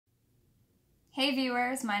Hey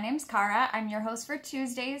viewers, my name's Cara. I'm your host for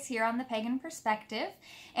Tuesdays here on the Pagan Perspective,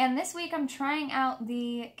 and this week I'm trying out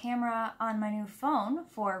the camera on my new phone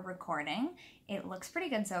for recording. It looks pretty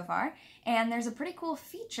good so far, and there's a pretty cool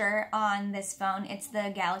feature on this phone. It's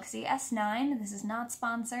the Galaxy S9. This is not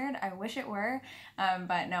sponsored. I wish it were,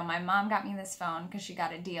 but no, my mom got me this phone because she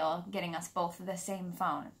got a deal getting us both the same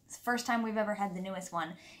phone. It's the first time we've ever had the newest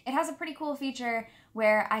one. It has a pretty cool feature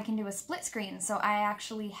where I can do a split screen, so I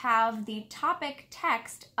actually have the topic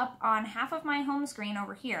text up on half of my home screen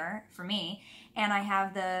over here for me, and I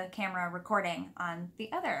have the camera recording on the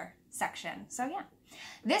other section. So yeah.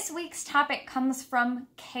 This week's topic comes from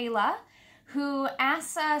Kayla, who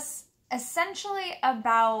asks us essentially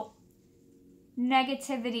about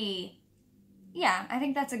negativity. Yeah, I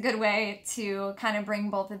think that's a good way to kind of bring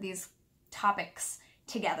both of these topics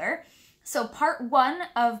together. So part one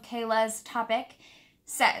of Kayla's topic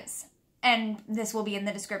says, and this will be in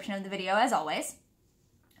the description of the video as always,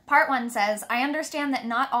 part one says, I understand that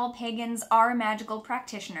not all pagans are magical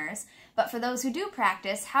practitioners, but for those who do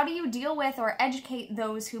practice, how do you deal with or educate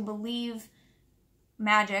those who believe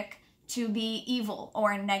magic to be evil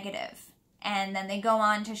or negative? And then they go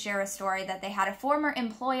on to share a story that they had a former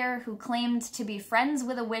employer who claimed to be friends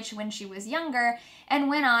with a witch when she was younger, and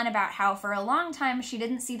went on about how for a long time she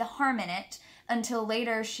didn't see the harm in it, until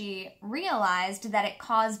later she realized that it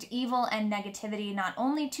caused evil and negativity not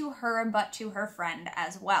only to her, but to her friend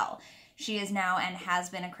as well. She is now and has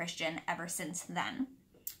been a Christian ever since then.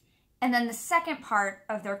 And then the second part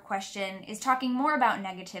of their question is talking more about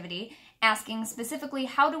negativity, asking specifically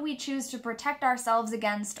how do we choose to protect ourselves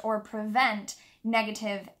against or prevent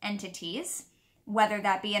negative entities, whether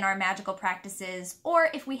that be in our magical practices or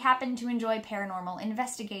if we happen to enjoy paranormal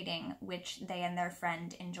investigating, which they and their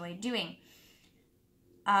friend enjoy doing.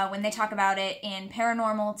 When they talk about it in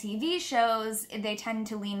paranormal TV shows, they tend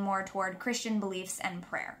to lean more toward Christian beliefs and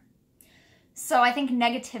prayer. So I think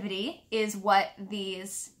negativity is what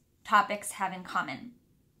these topics have in common.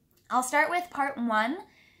 I'll start with part one.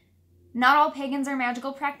 Not all pagans are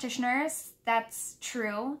magical practitioners. That's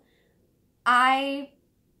true. I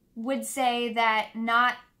would say that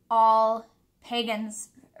not all pagans,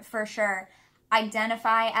 for sure,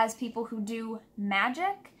 identify as people who do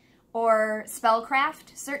magic or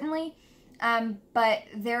spellcraft, certainly, but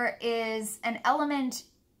there is an element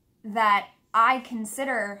that I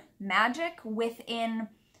consider magic within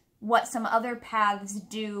what some other paths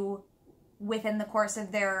do within the course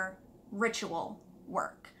of their ritual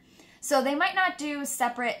work. So they might not do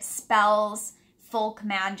separate spells, folk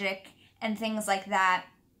magic, and things like that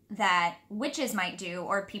that witches might do,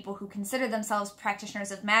 or people who consider themselves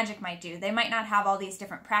practitioners of magic might do. They might not have all these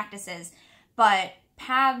different practices, but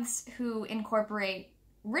paths who incorporate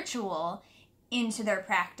ritual into their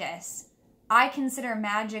practice, I consider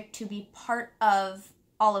magic to be part of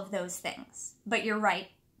all of those things. But you're right,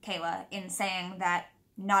 Kayla, in saying that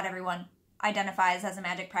not everyone identifies as a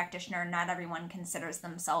magic practitioner, not everyone considers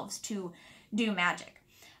themselves to do magic.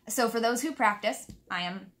 So for those who practice, I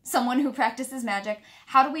am someone who practices magic,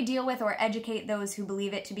 how do we deal with or educate those who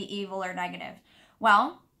believe it to be evil or negative?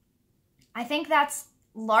 Well, I think that's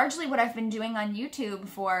largely what I've been doing on YouTube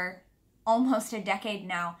for almost a decade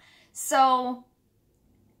now. So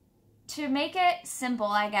to make it simple,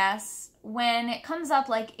 I guess, when it comes up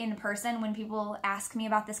like in person, when people ask me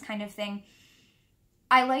about this kind of thing,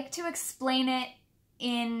 I like to explain it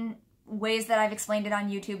in ways that I've explained it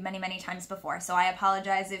on YouTube many, many times before. So I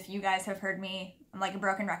apologize if you guys have heard me like a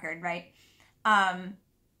broken record, right?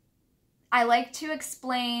 I like to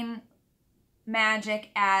explain magic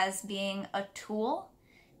as being a tool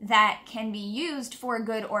that can be used for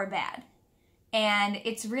good or bad. And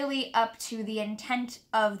it's really up to the intent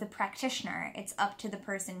of the practitioner. It's up to the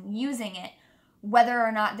person using it, whether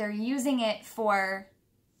or not they're using it for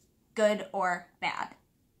good or bad,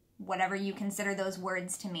 whatever you consider those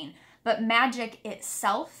words to mean. But magic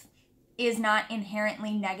itself is not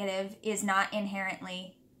inherently negative, is not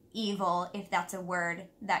inherently evil, if that's a word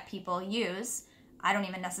that people use. I don't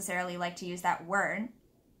even necessarily like to use that word.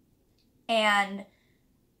 And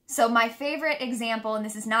so my favorite example, and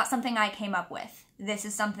this is not something I came up with, this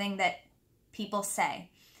is something that people say.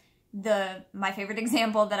 My favorite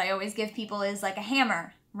example that I always give people is like a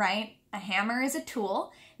hammer, right? A hammer is a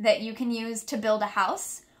tool that you can use to build a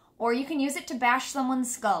house, or you can use it to bash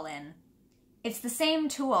someone's skull in. It's the same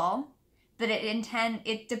tool, but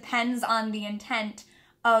it depends on the intent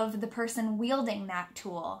of the person wielding that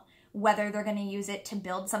tool, whether they're going to use it to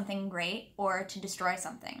build something great or to destroy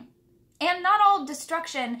something. And not all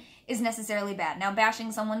destruction is necessarily bad. Now,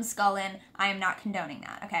 bashing someone's skull in, I am not condoning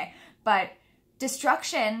that, okay? But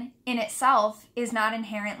destruction in itself is not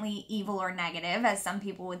inherently evil or negative, as some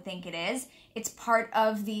people would think it is. It's part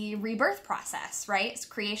of the rebirth process, right? It's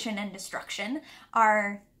creation and destruction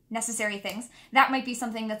are necessary things. That might be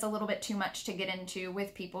something that's a little bit too much to get into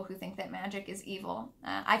with people who think that magic is evil.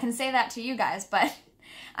 I can say that to you guys, but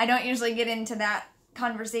I don't usually get into that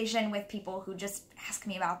conversation with people who just ask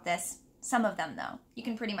me about this. Some of them, though. You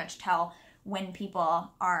can pretty much tell when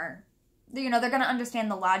people are, they're going to understand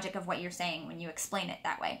the logic of what you're saying when you explain it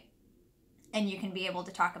that way. And you can be able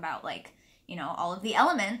to talk about, like, all of the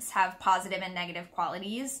elements have positive and negative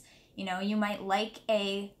qualities. You might like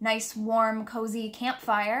a nice, warm, cozy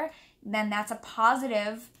campfire. Then that's a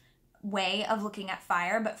positive way of looking at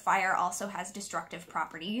fire, but fire also has destructive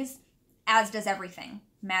properties, as does everything.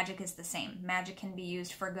 Magic is the same. Magic can be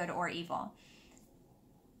used for good or evil.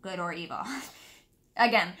 Good or evil.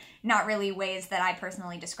 Again, not really ways that I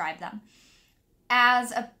personally describe them.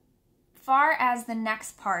 As far as the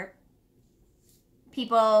next part,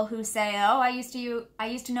 people who say, oh, I used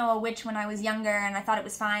to know a witch when I was younger and I thought it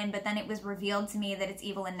was fine, but then it was revealed to me that it's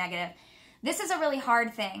evil and negative. This is a really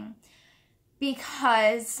hard thing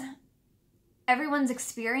because everyone's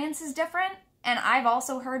experience is different. And I've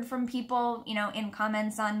also heard from people, in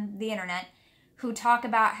comments on the internet who talk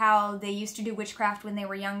about how they used to do witchcraft when they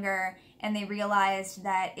were younger and they realized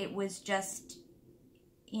that it was just,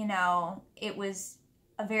 it was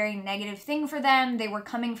a very negative thing for them. They were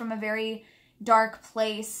coming from a very dark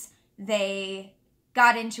place. They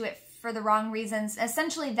got into it for the wrong reasons.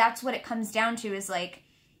 Essentially, that's what it comes down to, is like,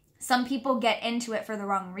 some people get into it for the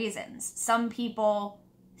wrong reasons. Some people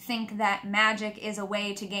think that magic is a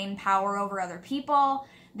way to gain power over other people.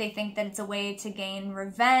 They think that it's a way to gain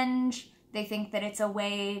revenge. They think that it's a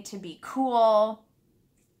way to be cool,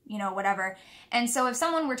 whatever. And so if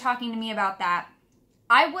someone were talking to me about that,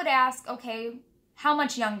 I would ask, okay, how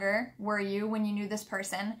much younger were you when you knew this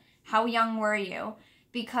person? How young were you?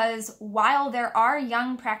 Because while there are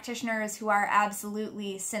young practitioners who are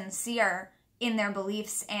absolutely sincere in their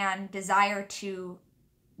beliefs and desire to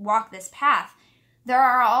walk this path, there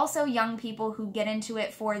are also young people who get into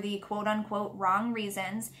it for the quote-unquote wrong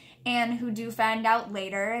reasons and who do find out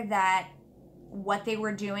later that what they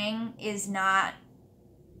were doing is not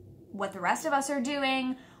what the rest of us are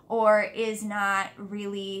doing, or is not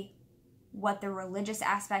really what the religious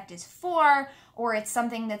aspect is for, or it's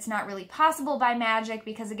something that's not really possible by magic,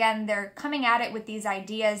 because again, they're coming at it with these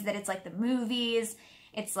ideas that it's like the movies,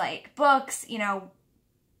 it's like books,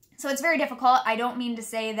 so it's very difficult. I don't mean to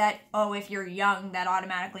say that, oh, if you're young, that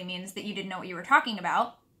automatically means that you didn't know what you were talking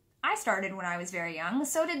about. I started when I was very young.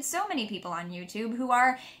 So did so many people on YouTube who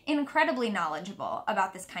are incredibly knowledgeable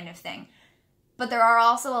about this kind of thing. But there are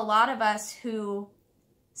also a lot of us who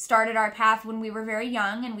started our path when we were very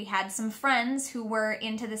young, and we had some friends who were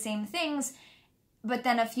into the same things. But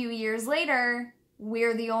then a few years later,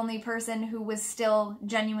 we're the only person who was still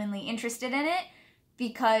genuinely interested in it,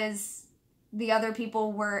 because the other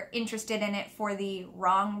people were interested in it for the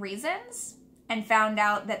wrong reasons and found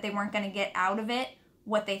out that they weren't going to get out of it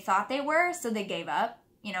what they thought they were, so they gave up.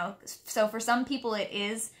 So for some people it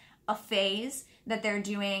is a phase that they're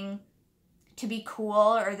doing to be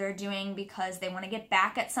cool, or they're doing because they want to get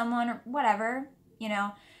back at someone or whatever,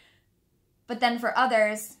 But then for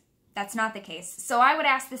others, that's not the case. So I would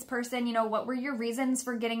ask this person, what were your reasons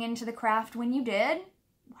for getting into the craft when you did?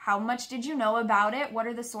 How much did you know about it? What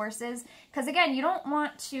are the sources? Because again, you don't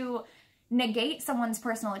want to negate someone's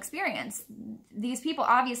personal experience. These people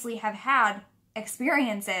obviously have had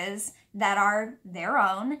experiences that are their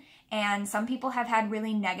own, and some people have had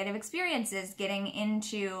really negative experiences getting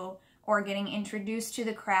into or getting introduced to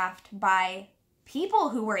the craft by people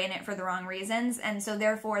who were in it for the wrong reasons, and so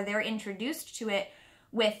therefore they're introduced to it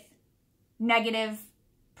with negative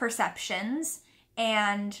perceptions.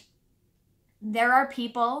 And there are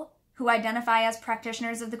people who identify as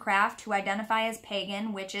practitioners of the craft, who identify as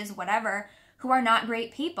pagan, witches, whatever, who are not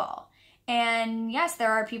great people. And yes,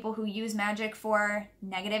 there are people who use magic for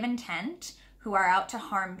negative intent, who are out to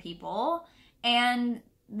harm people, and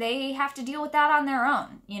they have to deal with that on their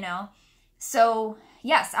own, So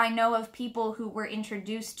yes, I know of people who were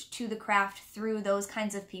introduced to the craft through those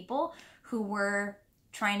kinds of people who were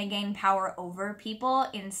trying to gain power over people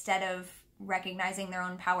instead of recognizing their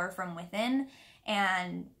own power from within,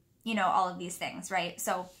 and all of these things, right?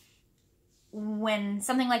 So when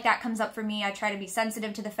something like that comes up for me, I try to be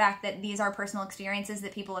sensitive to the fact that these are personal experiences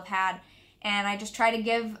that people have had, and I just try to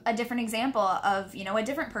give a different example of a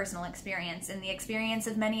different personal experience and the experience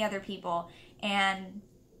of many other people. And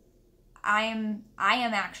I am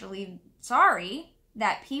actually sorry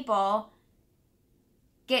that people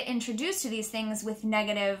get introduced to these things with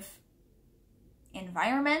negative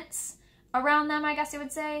environments around them, I guess you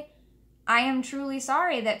would say, I am truly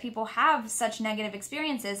sorry that people have such negative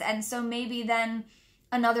experiences. And so maybe then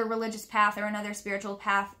another religious path or another spiritual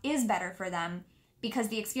path is better for them because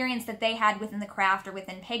the experience that they had within the craft or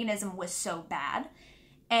within paganism was so bad.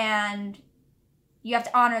 And you have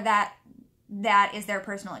to honor that that is their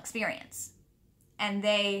personal experience. And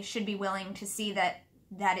they should be willing to see that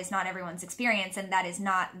that is not everyone's experience and that is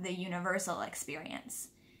not the universal experience.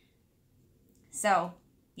 So,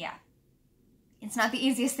 yeah. It's not the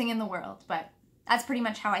easiest thing in the world, but that's pretty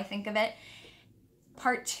much how I think of it.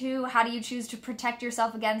 Part 2, how do you choose to protect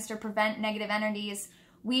yourself against or prevent negative entities?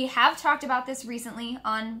 We have talked about this recently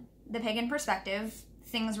on the Pagan Perspective,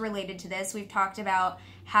 things related to this. We've talked about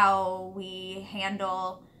how we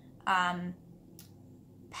handle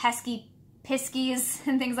pesky piskies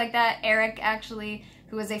and things like that. Eric, actually,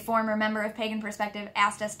 who is a former member of Pagan Perspective,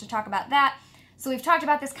 asked us to talk about that. So we've talked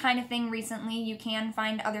about this kind of thing recently. You can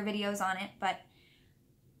find other videos on it, but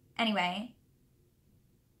anyway,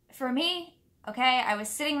 for me, okay, I was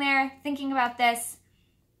sitting there thinking about this,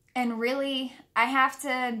 and really, I have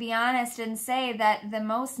to be honest and say that the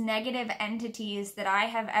most negative entities that I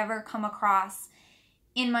have ever come across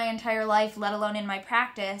in my entire life, let alone in my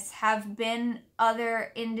practice, have been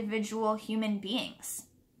other individual human beings,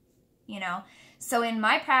 you know? So in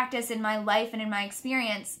my practice, in my life, and in my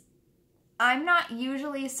experience, I'm not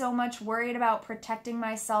usually so much worried about protecting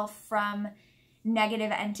myself from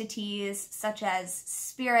negative entities such as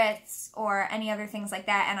spirits or any other things like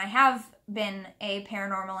that. And I have been a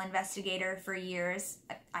paranormal investigator for years.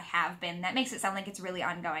 I have been. That makes it sound like it's really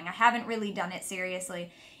ongoing. I haven't really done it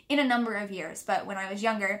seriously in a number of years. But when I was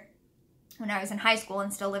younger, when I was in high school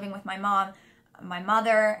and still living with my mom, my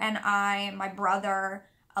mother and I, my brother,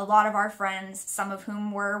 a lot of our friends, some of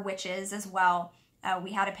whom were witches as well,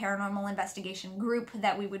 we had a paranormal investigation group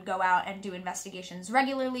that we would go out and do investigations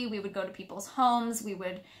regularly. We would go to people's homes. We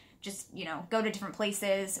would just, you know, go to different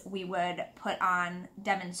places. We would put on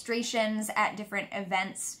demonstrations at different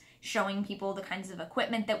events, showing people the kinds of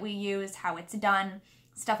equipment that we use, how it's done,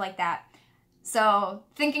 stuff like that. So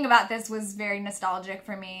thinking about this was very nostalgic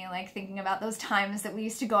for me, like thinking about those times that we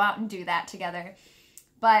used to go out and do that together.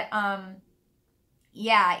 But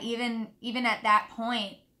yeah, even at that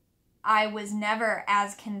point, I was never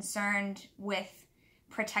as concerned with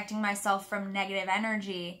protecting myself from negative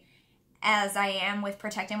energy as I am with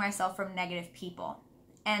protecting myself from negative people.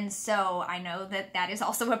 And so I know that that is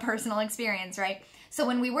also a personal experience, right? So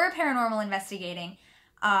when we were paranormal investigating,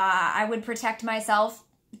 I would protect myself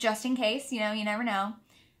just in case, you know, you never know,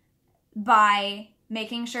 by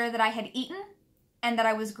making sure that I had eaten and that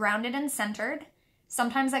I was grounded and centered.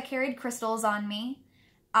 Sometimes I carried crystals on me.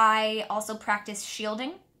 I also practiced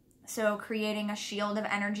shielding. So creating a shield of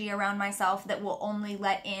energy around myself that will only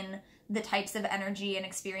let in the types of energy and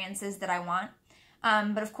experiences that I want.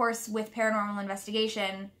 But of course, with paranormal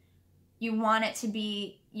investigation, you want to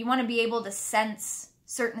be able to sense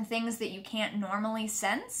certain things that you can't normally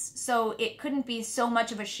sense. So it couldn't be so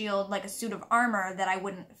much of a shield like a suit of armor that I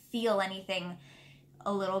wouldn't feel anything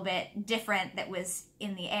a little bit different that was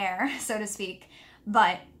in the air, so to speak.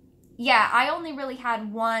 But yeah, I only really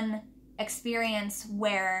had one experience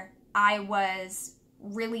where I was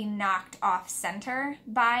really knocked off center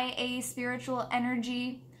by a spiritual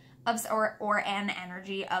energy or an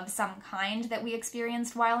energy of some kind that we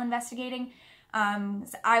experienced while investigating.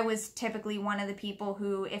 I was typically one of the people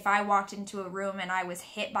who, if I walked into a room and I was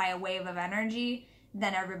hit by a wave of energy,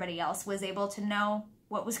 then everybody else was able to know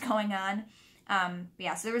what was going on.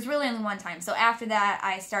 Yeah, so there was really only one time. So after that,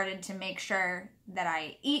 I started to make sure that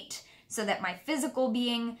I eat so that my physical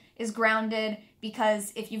being is grounded,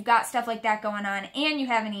 because if you've got stuff like that going on and you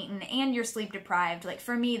haven't eaten and you're sleep deprived, like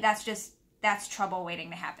for me, that's trouble waiting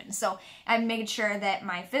to happen. So I made sure that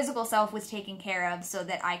my physical self was taken care of so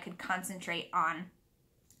that I could concentrate on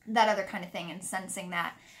that other kind of thing and sensing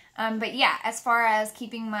that. But yeah, as far as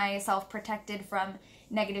keeping myself protected from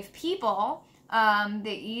negative people,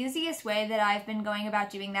 the easiest way that I've been going about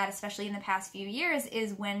doing that, especially in the past few years,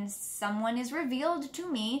 is when someone is revealed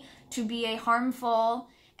to me to be a harmful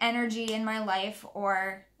energy in my life,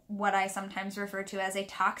 or what I sometimes refer to as a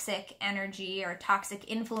toxic energy or toxic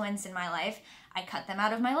influence in my life, I cut them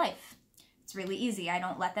out of my life. It's really easy. I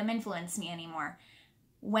don't let them influence me anymore.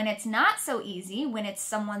 When it's not so easy, when it's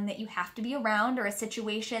someone that you have to be around or a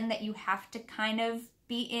situation that you have to kind of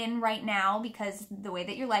be in right now because the way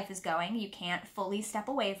that your life is going, you can't fully step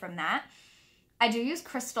away from that. I do use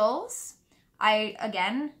crystals. I,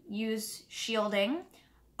 again, use shielding.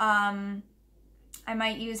 I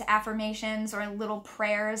might use affirmations or little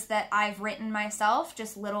prayers that I've written myself,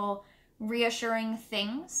 just little reassuring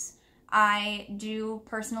things. I do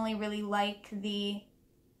personally really like the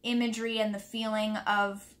imagery and the feeling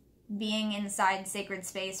of being inside sacred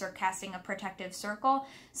space or casting a protective circle.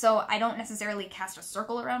 So I don't necessarily cast a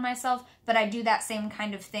circle around myself, but I do that same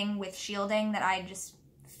kind of thing with shielding, that I just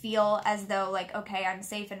feel as though like, okay, I'm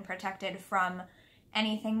safe and protected from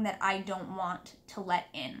anything that I don't want to let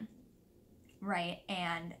in, right?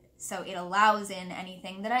 And so it allows in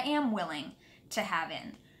anything that I am willing to have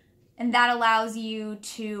in. And that allows you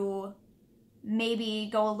to maybe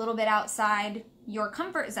go a little bit outside your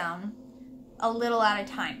comfort zone a little at a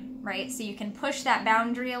time, right? So you can push that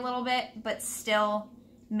boundary a little bit, but still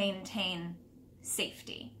maintain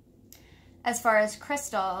safety. As far as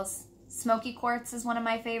crystals, smoky quartz is one of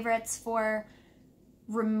my favorites for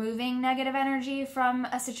removing negative energy from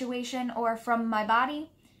a situation or from my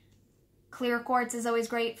body. Clear quartz is always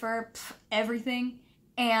great for everything.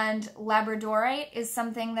 And labradorite is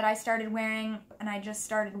something that I started wearing, and I just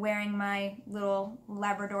started wearing my little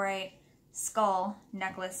labradorite skull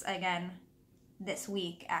necklace again this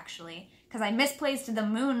week, actually, because I misplaced the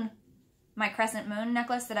moon, my crescent moon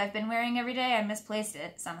necklace that I've been wearing every day. I misplaced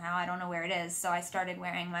it somehow. I don't know where it is, so I started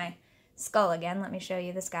wearing my skull again. Let me show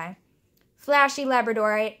you this guy. Flashy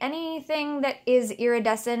labradorite. Anything that is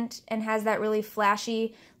iridescent and has that really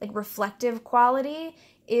flashy, like reflective quality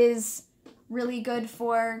is really good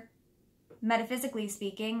for, metaphysically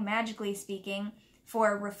speaking, magically speaking,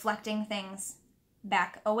 for reflecting things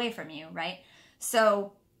back away from you, right?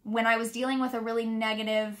 So when I was dealing with a really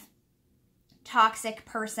negative, toxic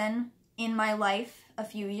person in my life a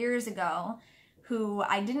few years ago, who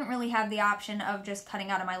I didn't really have the option of just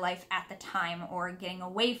cutting out of my life at the time or getting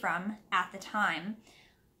away from at the time,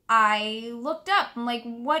 I looked up, like,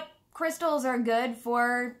 what crystals are good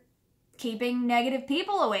for keeping negative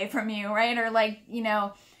people away from you, right? Or like, you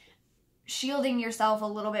know, shielding yourself a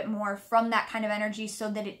little bit more from that kind of energy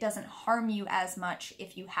so that it doesn't harm you as much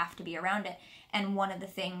if you have to be around it. And one of the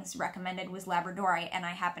things recommended was labradorite, and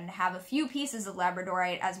I happen to have a few pieces of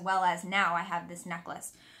labradorite, as well as now I have this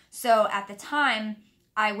necklace. So at the time,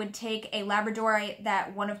 I would take a labradorite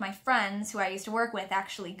that one of my friends who I used to work with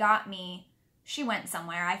actually got me. She went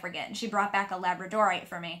somewhere, I forget, and she brought back a labradorite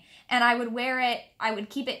for me. And I would wear it, I would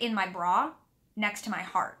keep it in my bra next to my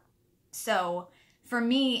heart. So for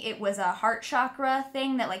me, it was a heart chakra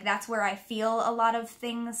thing, that like that's where I feel a lot of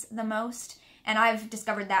things the most. And I've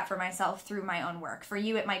discovered that for myself through my own work. For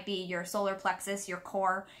you, it might be your solar plexus, your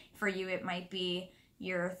core. For you, it might be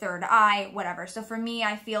your third eye, whatever. So for me,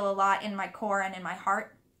 I feel a lot in my core and in my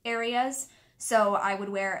heart areas. So I would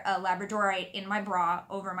wear a labradorite in my bra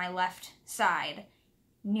over my left side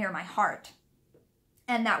near my heart.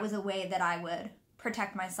 And that was a way that I would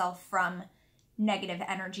protect myself from negative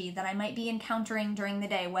energy that I might be encountering during the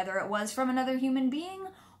day, whether it was from another human being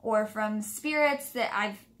or from spirits that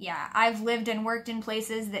I've lived and worked in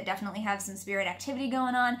places that definitely have some spirit activity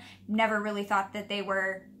going on. Never really thought that they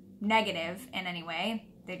were negative in any way.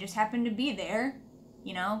 They just happen to be there.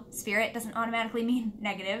 You know, spirit doesn't automatically mean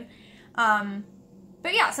negative.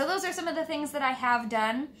 But yeah, so those are some of the things that I have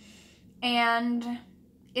done. And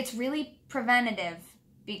it's really preventative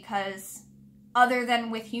because other than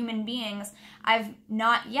with human beings, I've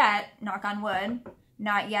not yet, knock on wood,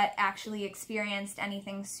 not yet actually experienced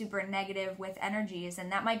anything super negative with energies.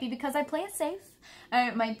 And that might be because I play it safe.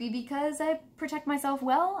 It might be because I protect myself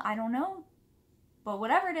well. I don't know. But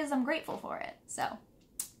whatever it is, I'm grateful for it. So,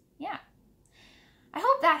 yeah. I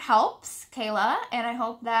hope that helps, Kayla, and I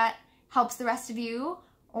hope that helps the rest of you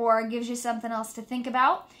or gives you something else to think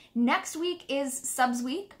about. Next week is subs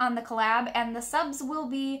week on the collab, and the subs will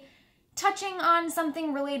be touching on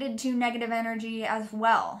something related to negative energy as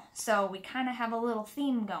well. So we kind of have a little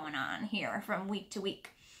theme going on here from week to week.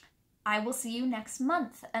 I will see you next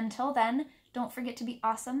month. Until then, don't forget to be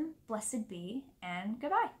awesome, blessed be, and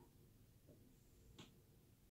goodbye.